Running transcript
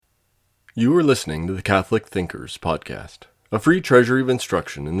You are listening to the Catholic Thinkers Podcast, a free treasury of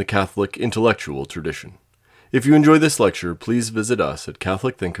instruction in the Catholic intellectual tradition. If you enjoy this lecture, please visit us at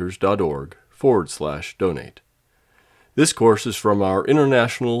catholicthinkers.org/donate. This course is from our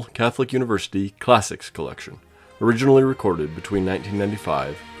International Catholic University Classics Collection, originally recorded between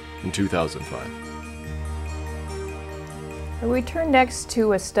 1995 and 2005. We turn next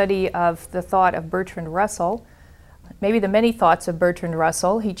to a study of the thought of Bertrand Russell, maybe the many thoughts of Bertrand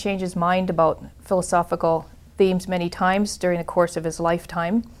Russell. He changed his mind about philosophical themes many times during the course of his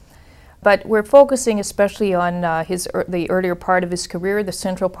lifetime. But we're focusing especially on the earlier part of his career, the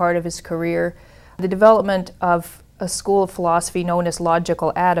central part of his career, the development of a school of philosophy known as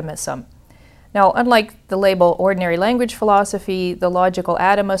logical atomism. Now, unlike the label ordinary language philosophy, the logical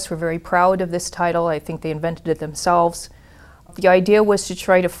atomists were very proud of this title. I think they invented it themselves. The idea was to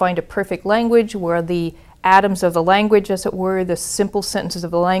try to find a perfect language where the atoms of the language, as it were, the simple sentences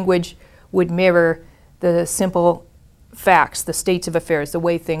of the language, would mirror the simple facts, the states of affairs, the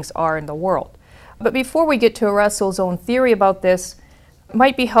way things are in the world. But before we get to Russell's own theory about this, it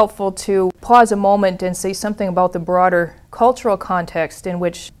might be helpful to pause a moment and say something about the broader cultural context in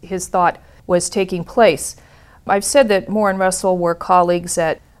which his thought was taking place. I've said that Moore and Russell were colleagues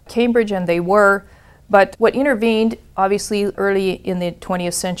at Cambridge, and they were, but what intervened, obviously early in the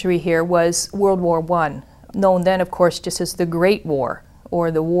 20th century here, was World War I, known then, of course, just as the Great War, or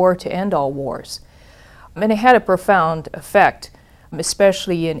the war to end all wars. And it had a profound effect,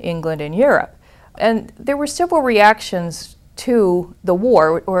 especially in England and Europe. And there were several reactions to the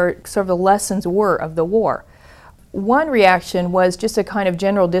war, or sort of the lessons were of the war. One reaction was just a kind of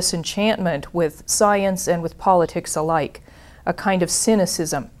general disenchantment with science and with politics alike, a kind of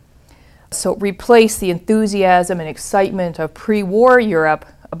cynicism. So replace the enthusiasm and excitement of pre-war Europe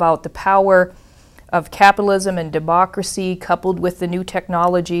about the power of capitalism and democracy coupled with the new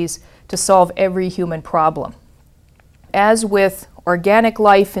technologies to solve every human problem. As with organic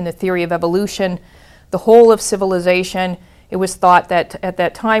life in the theory of evolution, the whole of civilization, it was thought that at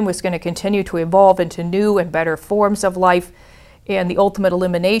that time was going to continue to evolve into new and better forms of life and the ultimate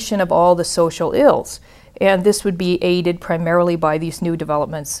elimination of all the social ills. And this would be aided primarily by these new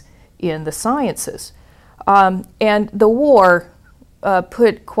developments in the sciences. And the war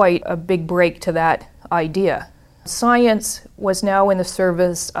put quite a big break to that idea. Science was now in the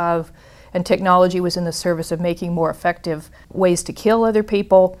service of, and technology was in the service of making more effective ways to kill other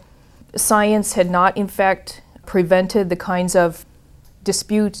people. Science had not, in fact, prevented the kinds of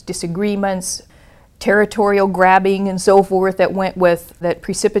disputes, disagreements, territorial grabbing and so forth that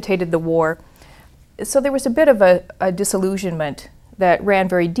precipitated the war. So there was a bit of a disillusionment that ran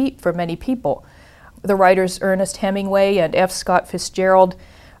very deep for many people. The writers Ernest Hemingway and F. Scott Fitzgerald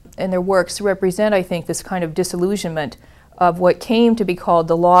and their works represent, I think, this kind of disillusionment of what came to be called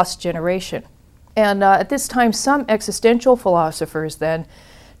the lost generation. And at this time, some existential philosophers then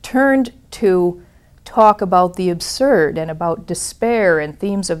turned to talk about the absurd and about despair and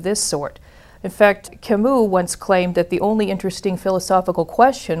themes of this sort. In fact, Camus once claimed that the only interesting philosophical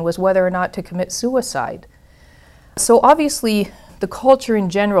question was whether or not to commit suicide. So obviously, the culture in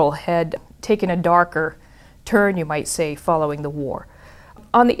general had taken a darker turn, you might say, following the war.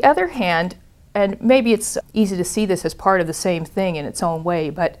 On the other hand, and maybe it's easy to see this as part of the same thing in its own way,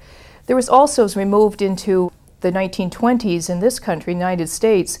 but there was also, as we moved into the 1920s in this country, United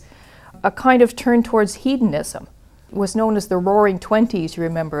States, a kind of turn towards hedonism. It was known as the Roaring Twenties, you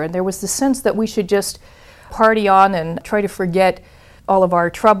remember, and there was the sense that we should just party on and try to forget all of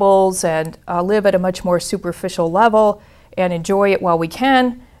our troubles and live at a much more superficial level and enjoy it while we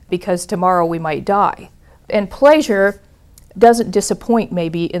can, because tomorrow we might die. And pleasure doesn't disappoint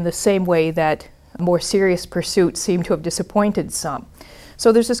maybe in the same way that more serious pursuits seem to have disappointed some.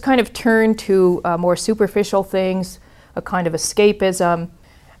 So there's this kind of turn to more superficial things, a kind of escapism,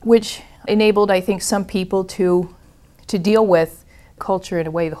 which enabled, I think, some people to deal with culture in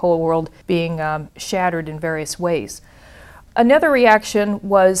a way, the whole world being shattered in various ways. Another reaction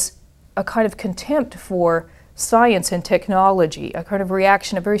was a kind of contempt for science and technology, a kind of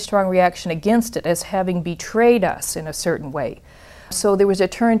reaction, a very strong reaction against it as having betrayed us in a certain way. So there was a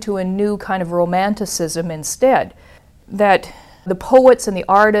turn to a new kind of romanticism instead, that the poets and the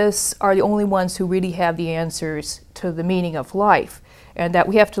artists are the only ones who really have the answers to the meaning of life, and that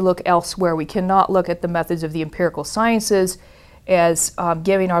we have to look elsewhere. We cannot look at the methods of the empirical sciences as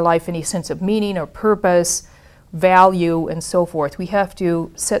giving our life any sense of meaning or purpose, value, and so forth. We have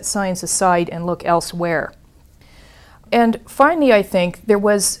to set science aside and look elsewhere. And finally, I think there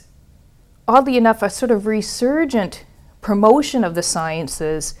was, oddly enough, a sort of resurgent promotion of the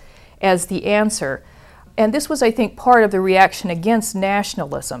sciences as the answer. And this was, I think, part of the reaction against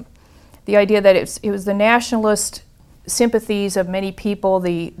nationalism. The idea that it was the nationalist sympathies of many people,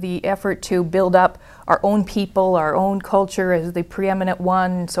 the effort to build up our own people, our own culture as the preeminent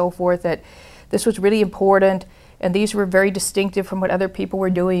one and so forth, that this was really important and these were very distinctive from what other people were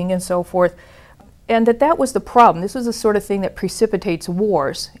doing and so forth. And that was the problem. This was the sort of thing that precipitates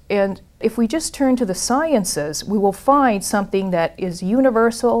wars. And if we just turn to the sciences, we will find something that is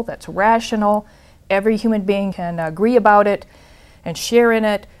universal, that's rational, every human being can agree about it and share in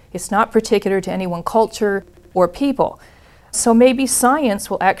it. It's not particular to any one culture or people. So maybe science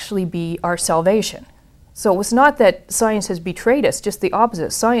will actually be our salvation. So it's not that science has betrayed us, just the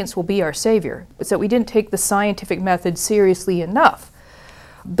opposite. Science will be our savior. It's that we didn't take the scientific method seriously enough.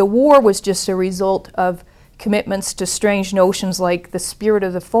 The war was just a result of commitments to strange notions like the spirit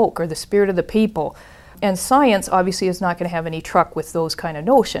of the folk or the spirit of the people. And science obviously is not going to have any truck with those kind of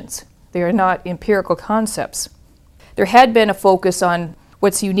notions. They are not empirical concepts. There had been a focus on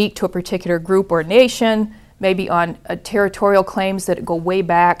what's unique to a particular group or nation, maybe on territorial claims that go way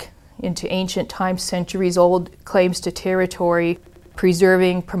back into ancient times, centuries old claims to territory,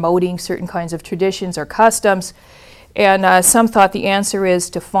 preserving, promoting certain kinds of traditions or customs. And some thought the answer is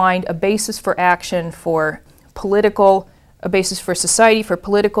to find a basis for action for a basis for society, for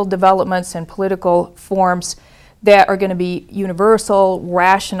political developments and political forms that are going to be universal,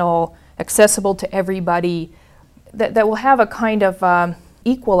 rational, accessible to everybody, that will have a kind of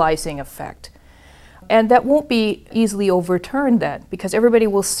equalizing effect. And that won't be easily overturned then, because everybody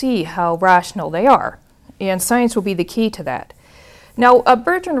will see how rational they are. And science will be the key to that. Now,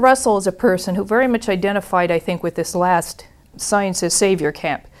 Bertrand Russell is a person who very much identified, I think, with this last science as savior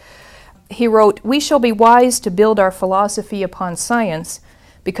camp. He wrote, "We shall be wise to build our philosophy upon science,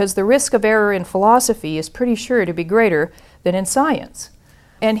 because the risk of error in philosophy is pretty sure to be greater than in science."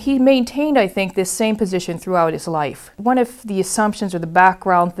 And he maintained, I think, this same position throughout his life. One of the assumptions or the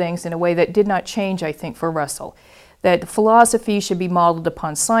background things in a way that did not change, I think, for Russell, that philosophy should be modeled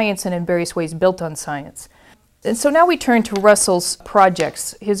upon science and in various ways built on science. And so now we turn to Russell's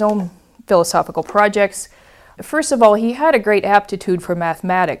projects, his own philosophical projects. First of all, he had a great aptitude for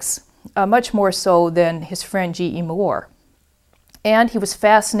mathematics, much more so than his friend G.E. Moore. And he was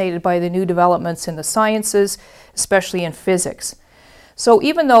fascinated by the new developments in the sciences, especially in physics. So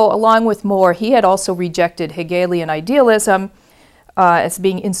even though, along with Moore, he had also rejected Hegelian idealism as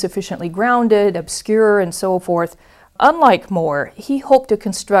being insufficiently grounded, obscure, and so forth, unlike Moore, he hoped to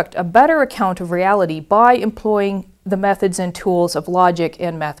construct a better account of reality by employing the methods and tools of logic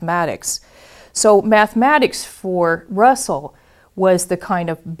and mathematics. So mathematics for Russell was the kind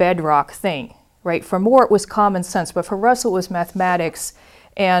of bedrock thing, right? For Moore, it was common sense, but for Russell, it was mathematics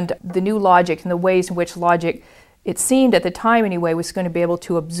and the new logic and the ways in which logic, it seemed at the time anyway, was going to be able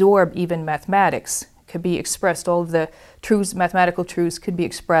to absorb even mathematics. It could be expressed, all of the truths, mathematical truths could be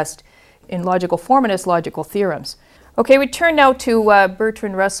expressed in logical form and as logical theorems. Okay, we turn now to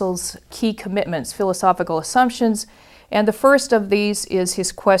Bertrand Russell's key commitments, philosophical assumptions, and the first of these is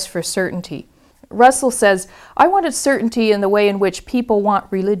his quest for certainty. Russell says, "I wanted certainty in the way in which people want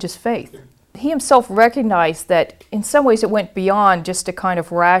religious faith." He himself recognized that in some ways it went beyond just a kind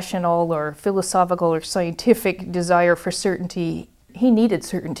of rational or philosophical or scientific desire for certainty. He needed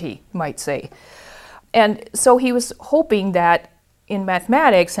certainty, you might say. And so he was hoping that in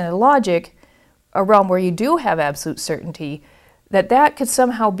mathematics and in logic, a realm where you do have absolute certainty, that could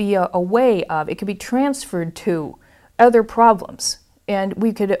somehow be a way of, it could be transferred to other problems. And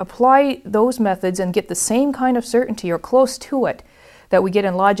we could apply those methods and get the same kind of certainty or close to it that we get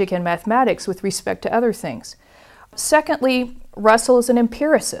in logic and mathematics with respect to other things. Secondly, Russell is an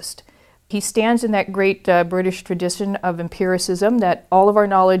empiricist. He stands in that great British tradition of empiricism, that all of our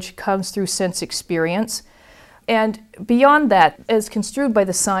knowledge comes through sense experience. And beyond that, as construed by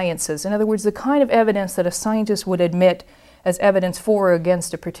the sciences, in other words, the kind of evidence that a scientist would admit as evidence for or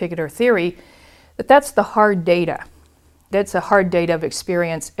against a particular theory, that's the hard data. That's the hard data of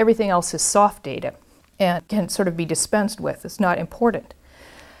experience. Everything else is soft data and can sort of be dispensed with. It's not important.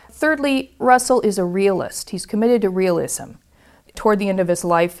 Thirdly, Russell is a realist. He's committed to realism. Toward the end of his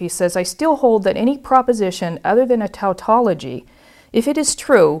life, he says, "I still hold that any proposition other than a tautology, if it is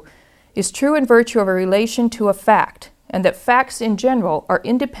true in virtue of a relation to a fact, and that facts in general are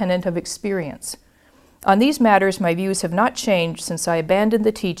independent of experience. On these matters, my views have not changed since I abandoned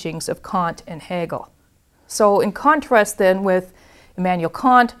the teachings of Kant and Hegel." So in contrast then with Immanuel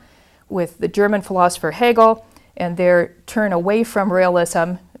Kant, with the German philosopher Hegel, and their turn away from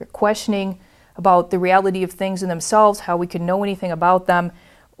realism, their questioning about the reality of things in themselves, how we can know anything about them,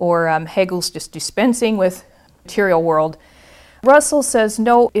 or Hegel's just dispensing with material world. Russell says,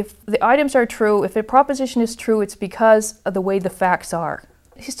 no, if the items are true, if the proposition is true, it's because of the way the facts are.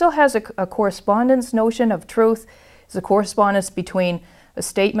 He still has a correspondence notion of truth. It's a correspondence between a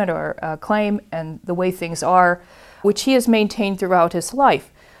statement or a claim and the way things are, which he has maintained throughout his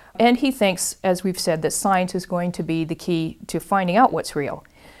life. And he thinks, as we've said, that science is going to be the key to finding out what's real.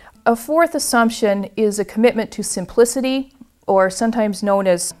 A fourth assumption is a commitment to simplicity, or sometimes known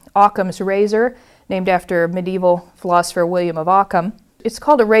as Occam's razor, named after medieval philosopher William of Ockham. It's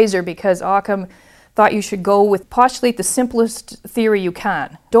called a razor because Occam thought you should go with postulate the simplest theory you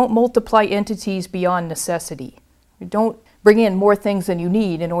can. Don't multiply entities beyond necessity. Don't bring in more things than you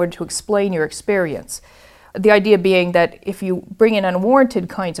need in order to explain your experience. The idea being that if you bring in unwarranted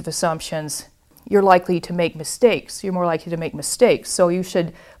kinds of assumptions, you're likely to make mistakes. You're more likely to make mistakes. So you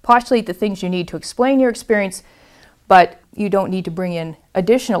should postulate the things you need to explain your experience, but you don't need to bring in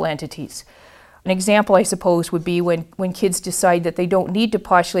additional entities. An example, I suppose, would be when kids decide that they don't need to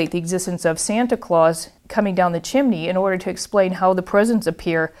postulate the existence of Santa Claus coming down the chimney in order to explain how the presents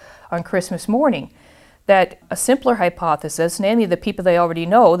appear on Christmas morning. That a simpler hypothesis, namely the people they already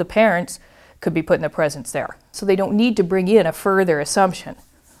know, the parents, could be putting the presents there. So they don't need to bring in a further assumption.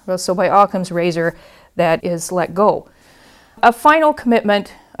 Well, so by Occam's razor, that is let go. A final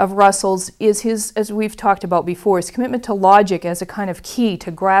commitment of Russell's is his, as we've talked about before, his commitment to logic as a kind of key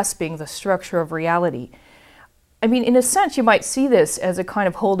to grasping the structure of reality. I mean, in a sense, you might see this as a kind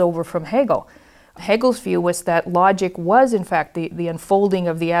of holdover from Hegel. Hegel's view was that logic was, in fact, the unfolding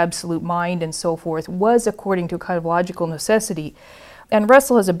of the absolute mind and so forth, was according to a kind of logical necessity. And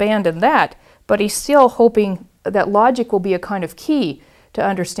Russell has abandoned that, but he's still hoping that logic will be a kind of key to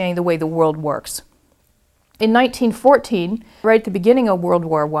understanding the way the world works. In 1914, right at the beginning of World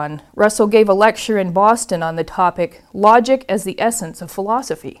War I, Russell gave a lecture in Boston on the topic, Logic as the Essence of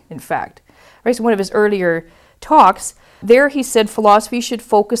Philosophy, in fact. Right, so one of his earlier talks, there he said philosophy should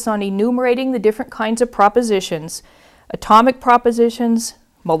focus on enumerating the different kinds of propositions, atomic propositions,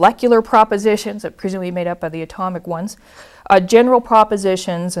 molecular propositions, presumably made up by the atomic ones, general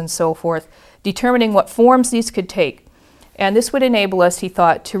propositions, and so forth, determining what forms these could take. And this would enable us, he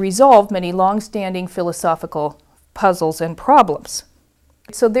thought, to resolve many long-standing philosophical puzzles and problems.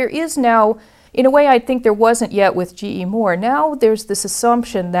 So there is now, in a way I think there wasn't yet with G.E. Moore, now there's this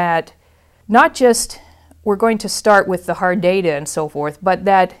assumption that not just we're going to start with the hard data and so forth, but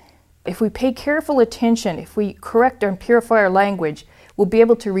that if we pay careful attention, if we correct and purify our language, we'll be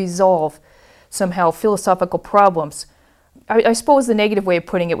able to resolve somehow philosophical problems. I suppose the negative way of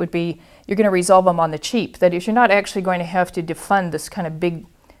putting it would be you're going to resolve them on the cheap. That is, you're not actually going to have to defend this kind of big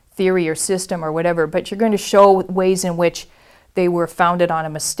theory or system or whatever, but you're going to show ways in which they were founded on a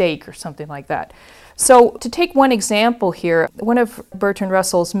mistake or something like that. So to take one example here, one of Bertrand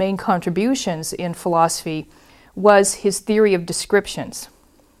Russell's main contributions in philosophy was his theory of descriptions.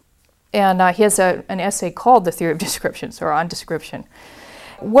 And he has an essay called The Theory of Descriptions, or On Description.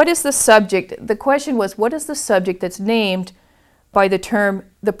 What is the subject? The question was, what is the subject that's named by the term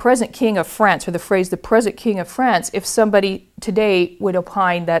the present king of France, or the phrase the present king of France, if somebody today would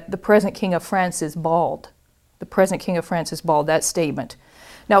opine that the present king of France is bald? The present king of France is bald, that statement.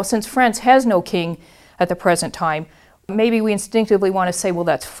 Now, since France has no king at the present time, maybe we instinctively want to say, well,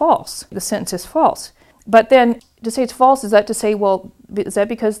 that's false. The sentence is false. But then to say it's false, is that to say, well, is that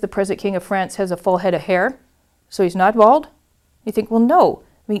because the present king of France has a full head of hair, so he's not bald? You think, well, no.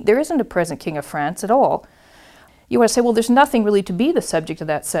 I mean, there isn't a present king of France at all. You want to say, well, there's nothing really to be the subject of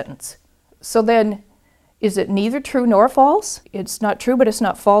that sentence. So then, is it neither true nor false? It's not true, but it's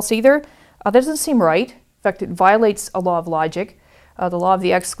not false either. That doesn't seem right. In fact, it violates a law of logic, the law of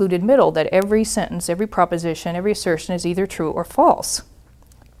the excluded middle, that every sentence, every proposition, every assertion is either true or false.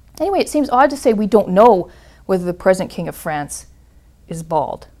 Anyway, it seems odd to say we don't know whether the present king of France is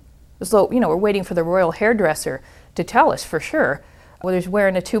bald. As though, we're waiting for the royal hairdresser to tell us for sure whether he's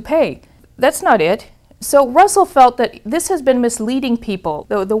wearing a toupee. That's not it. So Russell felt that this has been misleading people.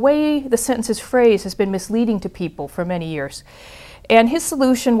 The way the sentence is phrased has been misleading to people for many years. And his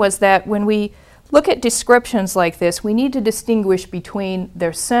solution was that when we look at descriptions like this, we need to distinguish between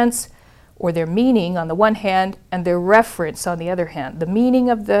their sense or their meaning on the one hand and their reference on the other hand. The meaning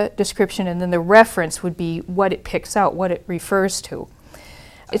of the description and then the reference would be what it picks out, what it refers to.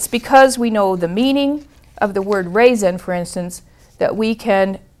 It's because we know the meaning of the word raisin, for instance, that we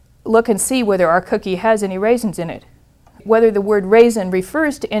can look and see whether our cookie has any raisins in it, whether the word raisin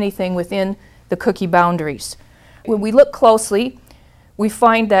refers to anything within the cookie boundaries. When we look closely, we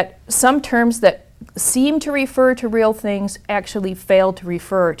find that some terms that seem to refer to real things actually fail to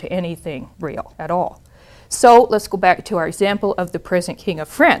refer to anything real at all. So let's go back to our example of the present king of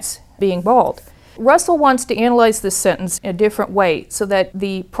France being bald. Russell wants to analyze this sentence in a different way so that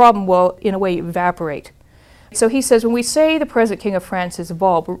the problem will, in a way, evaporate. So he says, when we say the present King of France is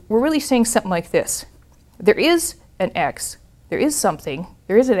evolved, we're really saying something like this. There is an X, there is something,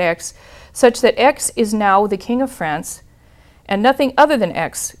 there is an X, such that X is now the King of France, and nothing other than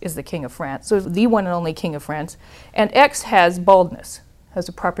X is the King of France, so the one and only King of France, and X has baldness, has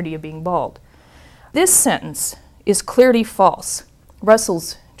a property of being bald. This sentence is clearly false,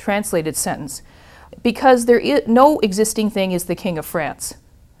 Russell's translated sentence, because there is no existing thing is the King of France.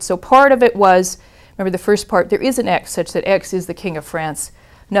 So part of it was, remember the first part, there is an X such that X is the King of France.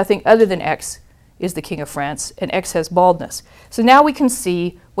 Nothing other than X is the King of France, and X has baldness. So now we can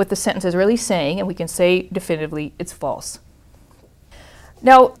see what the sentence is really saying, and we can say definitively it's false.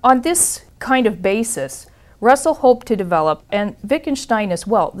 Now, on this kind of basis, Russell hoped to develop, and Wittgenstein as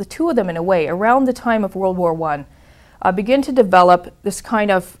well, the two of them in a way, around the time of World War I, begin to develop this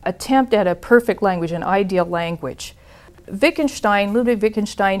kind of attempt at a perfect language, an ideal language. Ludwig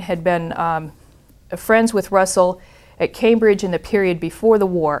Wittgenstein had been friends with Russell at Cambridge in the period before the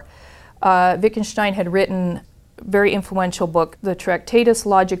war. Wittgenstein had written a very influential book, the Tractatus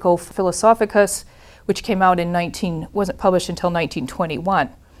Logico Philosophicus, which came out wasn't published until 1921.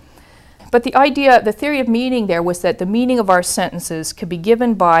 But the theory of meaning there was that the meaning of our sentences could be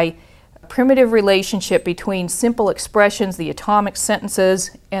given by a primitive relationship between simple expressions, the atomic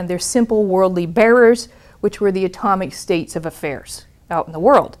sentences, and their simple worldly bearers, which were the atomic states of affairs out in the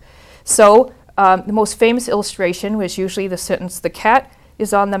world. So the most famous illustration was usually the sentence, "The cat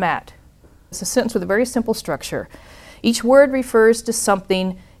is on the mat." It's a sentence with a very simple structure. Each word refers to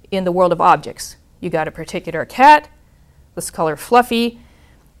something in the world of objects. You got a particular cat, let's call her Fluffy.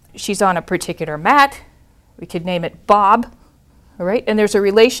 She's on a particular mat. We could name it Bob, all right? And there's a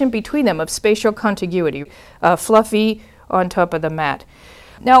relation between them of spatial contiguity, Fluffy on top of the mat.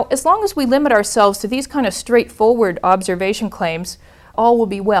 Now, as long as we limit ourselves to these kind of straightforward observation claims, all will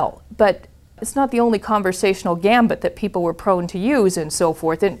be well. But it's not the only conversational gambit that people were prone to use and so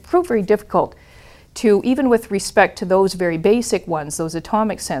forth. And it proved very difficult to, even with respect to those very basic ones, those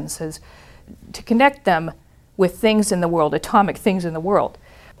atomic sentences, to connect them with things in the world, atomic things in the world.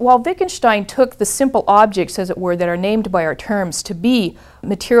 While Wittgenstein took the simple objects, as it were, that are named by our terms to be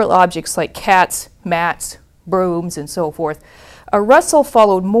material objects like cats, mats, brooms, and so forth, Russell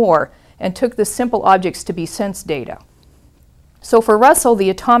followed more and took the simple objects to be sense data. So for Russell, the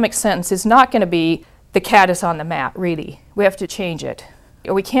atomic sentence is not going to be the cat is on the mat, really. We have to change it.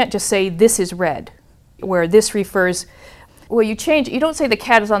 We can't just say this is red, where this refers, well, you don't say the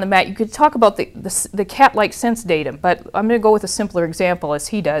cat is on the mat. You could talk about the cat-like sense datum, but I'm going to go with a simpler example, as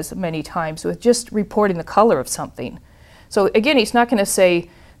he does many times, with just reporting the color of something. So again, he's not going to say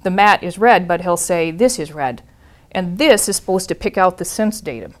the mat is red, but he'll say this is red. And this is supposed to pick out the sense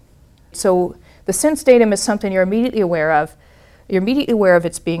datum. So the sense datum is something you're immediately aware of. You're immediately aware of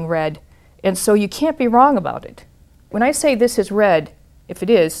it's being red, and so you can't be wrong about it. When I say this is red, if it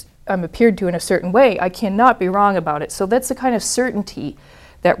is, I'm appeared to in a certain way, I cannot be wrong about it. So that's the kind of certainty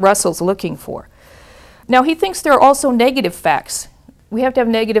that Russell's looking for. Now, he thinks there are also negative facts. We have to have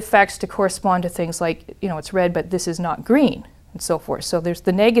negative facts to correspond to things like, it's red, but this is not green, and so forth. So there's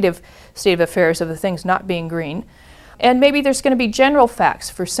the negative state of affairs of the things not being green. And maybe there's going to be general facts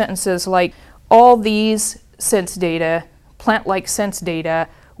for sentences like, all these sense data, plant-like sense data,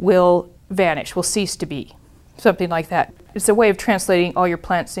 will vanish, will cease to be. Something like that. It's a way of translating all your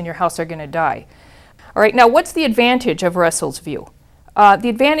plants in your house are going to die. All right, now what's the advantage of Russell's view? The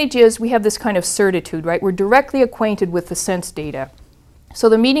advantage is we have this kind of certitude, right? We're directly acquainted with the sense data. So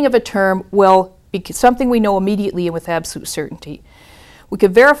the meaning of a term will be something we know immediately and with absolute certainty. We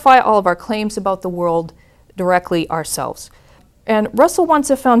could verify all of our claims about the world directly ourselves. And Russell wants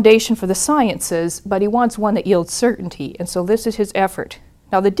a foundation for the sciences, but he wants one that yields certainty, and so this is his effort.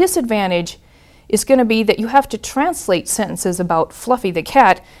 Now the disadvantage is going to be that you have to translate sentences about Fluffy the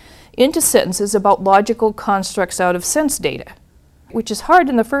cat into sentences about logical constructs out of sense data, which is hard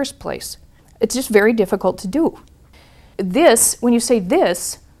in the first place. It's just very difficult to do. This, when you say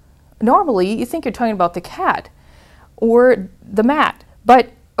this, normally you think you're talking about the cat or the mat,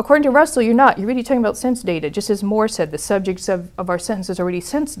 but according to Russell, you're not. You're really talking about sense data. Just as Moore said, the subjects of our sentences are already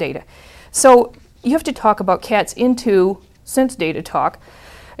sense data. So you have to talk about cats into sense data talk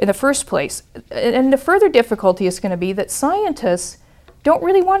in the first place. And the further difficulty is going to be that scientists don't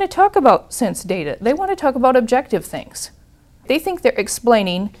really want to talk about sense data. They want to talk about objective things. They think they're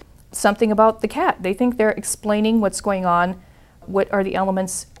explaining something about the cat. They think they're explaining what's going on, what are the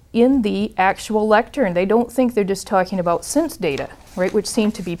elements in the actual lectern. They don't think they're just talking about sense data, right, which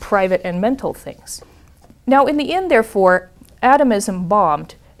seem to be private and mental things. Now, in the end, therefore, atomism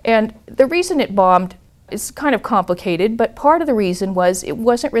bombed. And the reason it bombed is kind of complicated, but part of the reason was it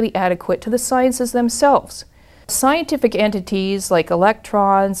wasn't really adequate to the sciences themselves. Scientific entities like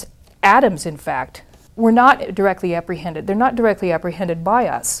electrons, atoms in fact, were not directly apprehended. They're not directly apprehended by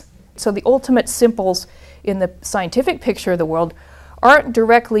us. So the ultimate simples in the scientific picture of the world aren't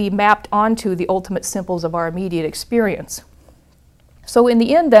directly mapped onto the ultimate simples of our immediate experience. So in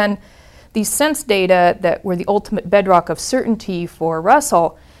the end then, these sense data that were the ultimate bedrock of certainty for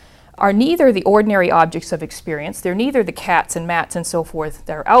Russell are neither the ordinary objects of experience, they're neither the cats and mats and so forth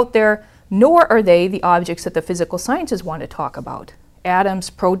that are out there, nor are they the objects that the physical sciences want to talk about, atoms,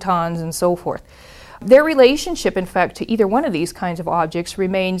 protons, and so forth. Their relationship, in fact, to either one of these kinds of objects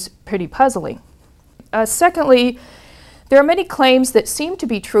remains pretty puzzling. Secondly, there are many claims that seem to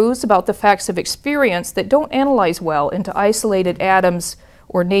be truths about the facts of experience that don't analyze well into isolated atoms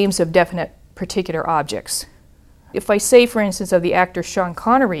or names of definite particular objects. If I say, for instance, of the actor Sean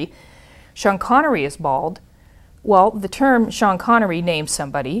Connery is bald, well, the term Sean Connery names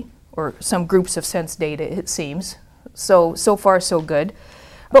somebody, or some groups of sense data, it seems. So far, so good.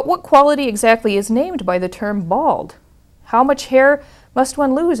 But what quality exactly is named by the term bald? How much hair must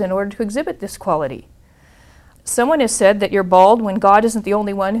one lose in order to exhibit this quality? Someone has said that you're bald when God isn't the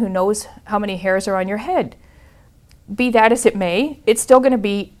only one who knows how many hairs are on your head. Be that as it may, it's still going to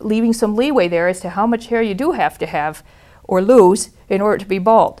be leaving some leeway there as to how much hair you do have to have or lose in order to be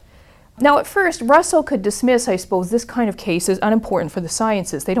bald. Now, at first, Russell could dismiss, I suppose, this kind of case as unimportant for the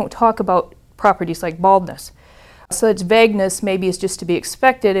sciences. They don't talk about properties like baldness. So its vagueness maybe is just to be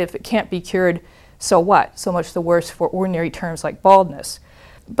expected. If it can't be cured, so what? So much the worse for ordinary terms like baldness.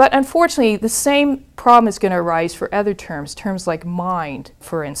 But unfortunately, the same problem is going to arise for other terms like mind,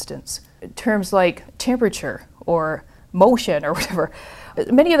 for instance, terms like temperature or motion or whatever.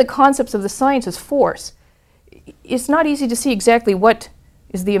 Many of the concepts of the science is force. It's not easy to see exactly what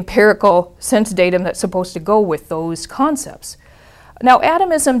is the empirical sense datum that's supposed to go with those concepts. Now,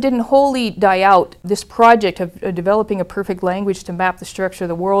 atomism didn't wholly die out. This project of developing a perfect language to map the structure of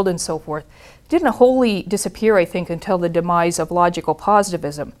the world and so forth didn't wholly disappear, I think, until the demise of logical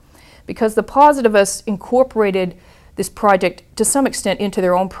positivism, because the positivists incorporated this project to some extent into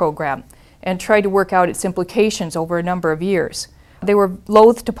their own program and tried to work out its implications over a number of years. They were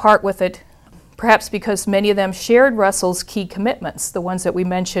loath to part with it, perhaps because many of them shared Russell's key commitments, the ones that we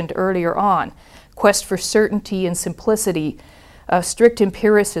mentioned earlier on: quest for certainty and simplicity, strict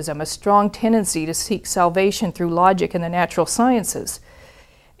empiricism, a strong tendency to seek salvation through logic and the natural sciences.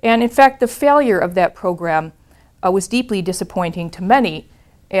 And in fact, the failure of that program was deeply disappointing to many,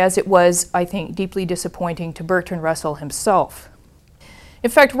 as it was, I think, deeply disappointing to Bertrand Russell himself. In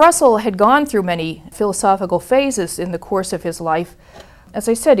fact, Russell had gone through many philosophical phases in the course of his life. As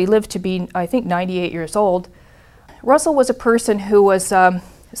I said, he lived to be, I think, 98 years old. Russell was a person who was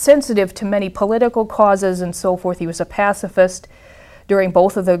sensitive to many political causes and so forth. He was a pacifist during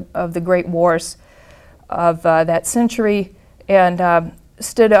both of the great wars of that century, and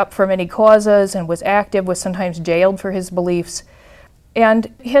stood up for many causes and was active, was sometimes jailed for his beliefs.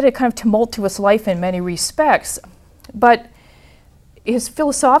 And he had a kind of tumultuous life in many respects. But his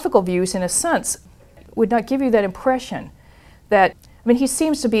philosophical views, in a sense, would not give you that impression that, I mean, he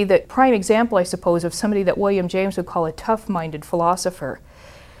seems to be the prime example, I suppose, of somebody that William James would call a tough-minded philosopher.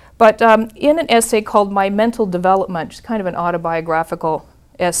 But in an essay called My Mental Development, which is kind of an autobiographical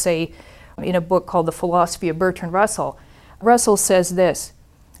essay in a book called The Philosophy of Bertrand Russell, Russell says this: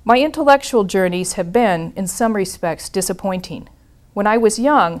 "My intellectual journeys have been, in some respects, disappointing. When I was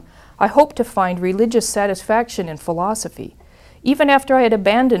young, I hoped to find religious satisfaction in philosophy. Even after I had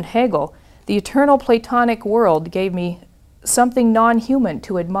abandoned Hegel, the eternal Platonic world gave me something non-human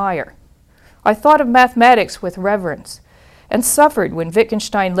to admire. I thought of mathematics with reverence, and suffered when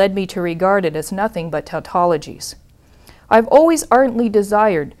Wittgenstein led me to regard it as nothing but tautologies. I've always ardently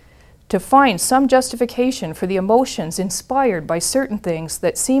desired to find some justification for the emotions inspired by certain things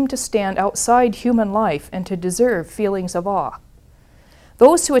that seem to stand outside human life and to deserve feelings of awe.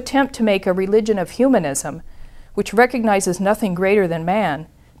 Those who attempt to make a religion of humanism, which recognizes nothing greater than man,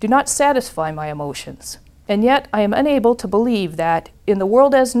 do not satisfy my emotions. And yet I am unable to believe that, in the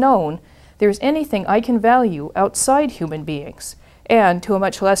world as known, there is anything I can value outside human beings, and, to a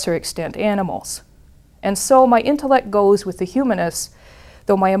much lesser extent, animals. And so my intellect goes with the humanists,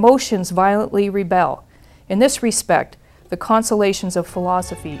 though my emotions violently rebel. In this respect, the consolations of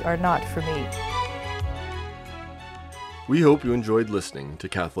philosophy are not for me." We hope you enjoyed listening to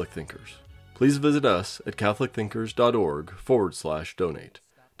Catholic Thinkers. Please visit us at catholicthinkers.org/donate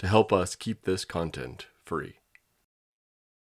to help us keep this content free.